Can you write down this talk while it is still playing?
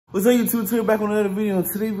What's up, YouTube? Today back on another video, and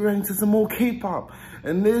today we're into some more K-pop.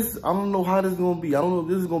 And this, I don't know how this is gonna be. I don't know if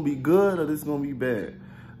this is gonna be good or this is gonna be bad.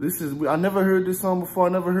 I never heard this song before. I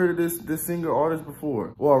never heard of this singer artist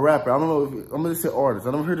before, or a rapper. I don't know if I'm gonna say artist.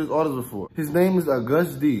 I never heard this artist before. His name is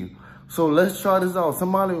Agust D. So let's try this out.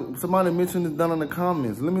 Somebody mentioned this down in the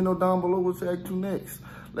comments. Let me know down below what to act to next.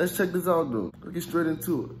 Let's check this out though. Let's get straight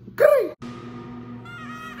into it.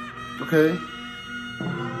 Okay.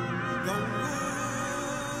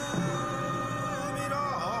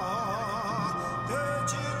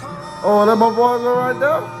 Oh, that's my boy right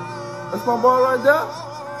there? That's my boy right there?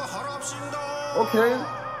 Okay.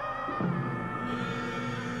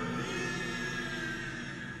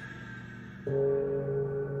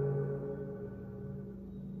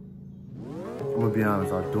 I'm gonna be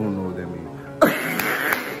honest, I don't know what that means.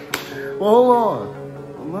 Well, hold on.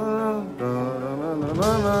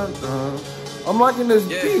 I'm liking this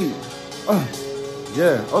beat.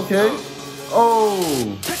 Yeah, okay.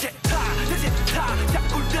 Oh.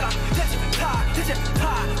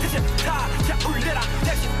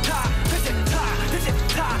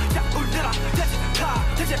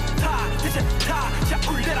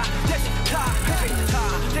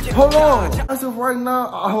 Hold on. As of right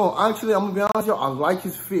now, actually, I'm gonna be honest with you, I like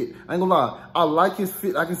his fit. I ain't gonna lie. I like his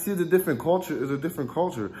fit. I can see it's a different culture. It's a different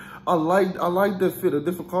culture. I like the fit, a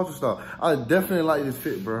different culture style. I definitely like this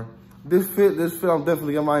fit, bro. This fit, I ain't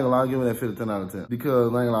gonna lie, I'm giving that fit a 10 out of 10.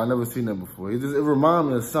 Because, I ain't gonna lie, I never seen that before. It reminds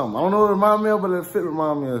me of something. I don't know what it reminds me of, but the fit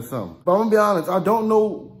reminds me of something. But I'm gonna be honest, I don't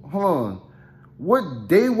know, hold on. What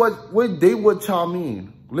day what y'all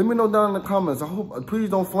mean? Let me know down in the comments. I hope, please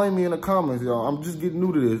don't flame me in the comments, y'all. I'm just getting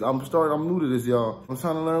new to this. I'm new to this, y'all. I'm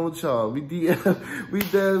trying to learn with y'all. We DF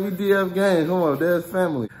gang. Come on, there's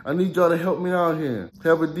family. I need y'all to help me out here.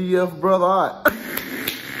 Have a DF brother, all right.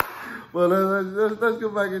 Well, let's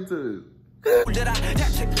get back into this.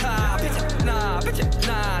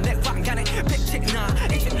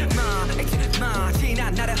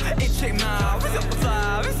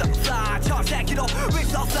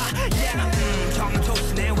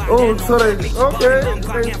 Oh, so okay.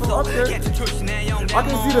 I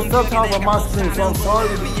can see the subtitle on my screen, so I'm sorry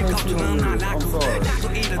if you can't see on this. I'm sorry,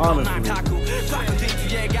 honestly.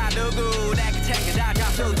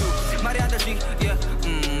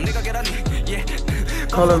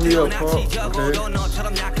 Color me up, okay.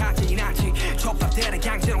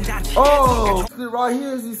 Oh, right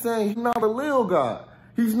here is he saying he's not a little guy.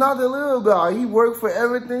 He's not the little guy. He worked for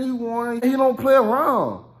everything he wanted. He don't play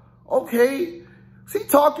around. Okay. He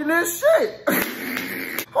talking this shit.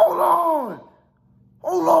 Hold on.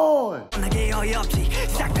 Hold on.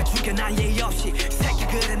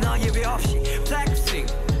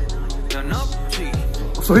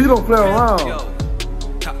 So he don't play around.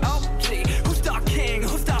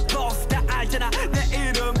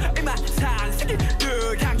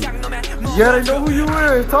 Yeah, they know who you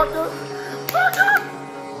is, Tucker.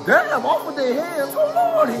 Damn, off with their hands. Hold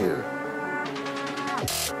on here.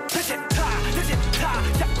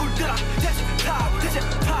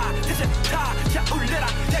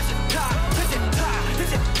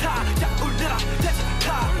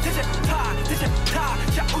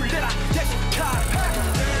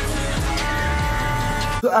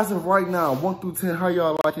 So as of right now, 1 through 10, how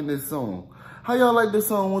y'all liking this song? How y'all like this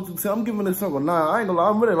song 1 through 10? I'm giving this song a 9. I ain't gonna lie,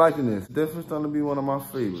 I'm really liking this. Definitely starting to be one of my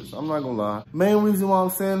favorites. I'm not gonna lie. Main reason why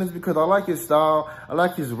I'm saying this because I like his style. I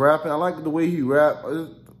like his rapping. I like the way he rap.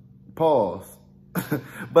 Pause.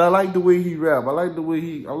 But I like the way he rap. I like the way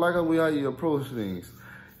how he approach things.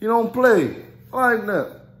 He don't play. I like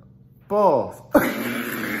that. Pause.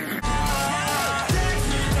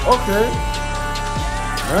 Okay.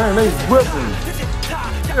 Man, they whipping.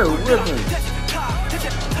 They're whipping.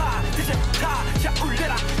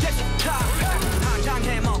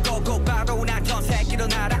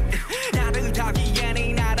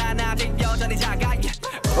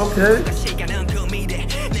 Okay.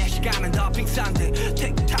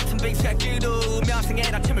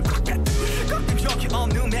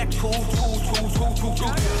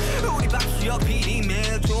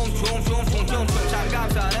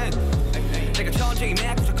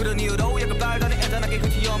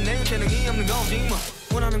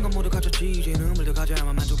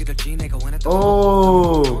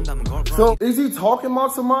 Oh, so is he talking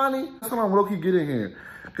about somebody? That's what I'm low-key getting here.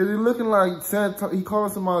 Cause he's looking like he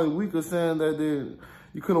calling somebody weak or saying that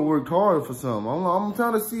you could have worked harder for something. I'm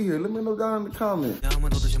trying to see here. Let me know down in the comments.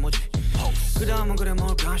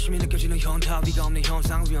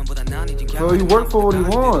 So he worked for what he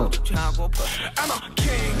wants.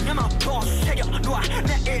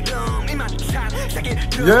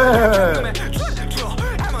 Yeah.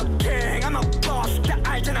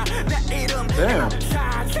 Damn.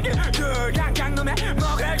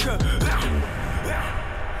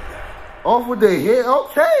 Off with the head.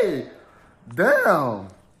 Okay. Damn.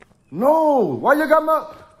 No. Why you got my...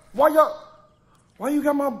 Why you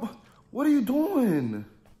got my... What are you doing?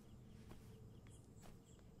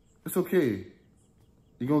 It's okay.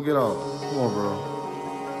 You gonna get out. Come on, bro.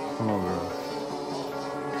 Come on, bro.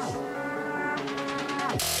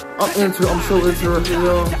 I'm so interested,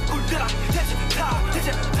 yo.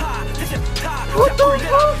 What the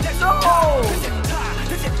fuck? No!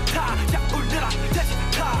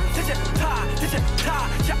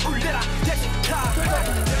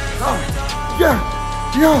 Oh, yeah,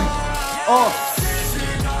 yeah. Oh,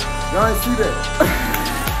 y'all ain't see that.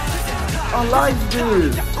 I like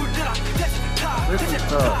this. This is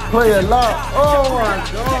play a lot. Oh my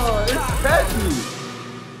God, it's catchy.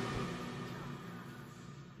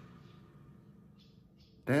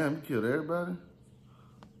 Damn, you killed everybody?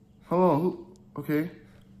 Hold on, who? Okay.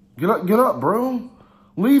 Get up, bro.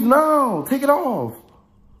 Leave now. Take it off.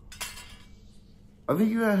 I think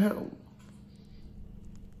you had help.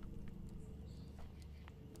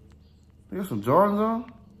 You got some Jordans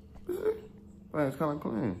on? Man, it's kind of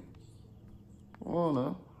clean. Hold on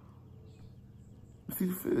now. Let's see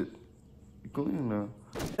the fit. You clean now.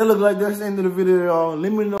 It look like that's the end of the video, y'all.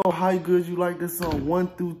 Let me know how good you like this song, 1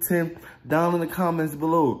 through 10, down in the comments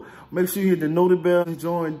below. Make sure you hit the notification bell and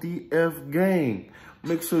join DF Gang.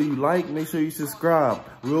 Make sure you like, make sure you subscribe.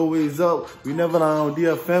 We always up. We never down.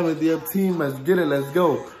 DF family, DF team. Let's get it. Let's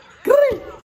go. Goodie.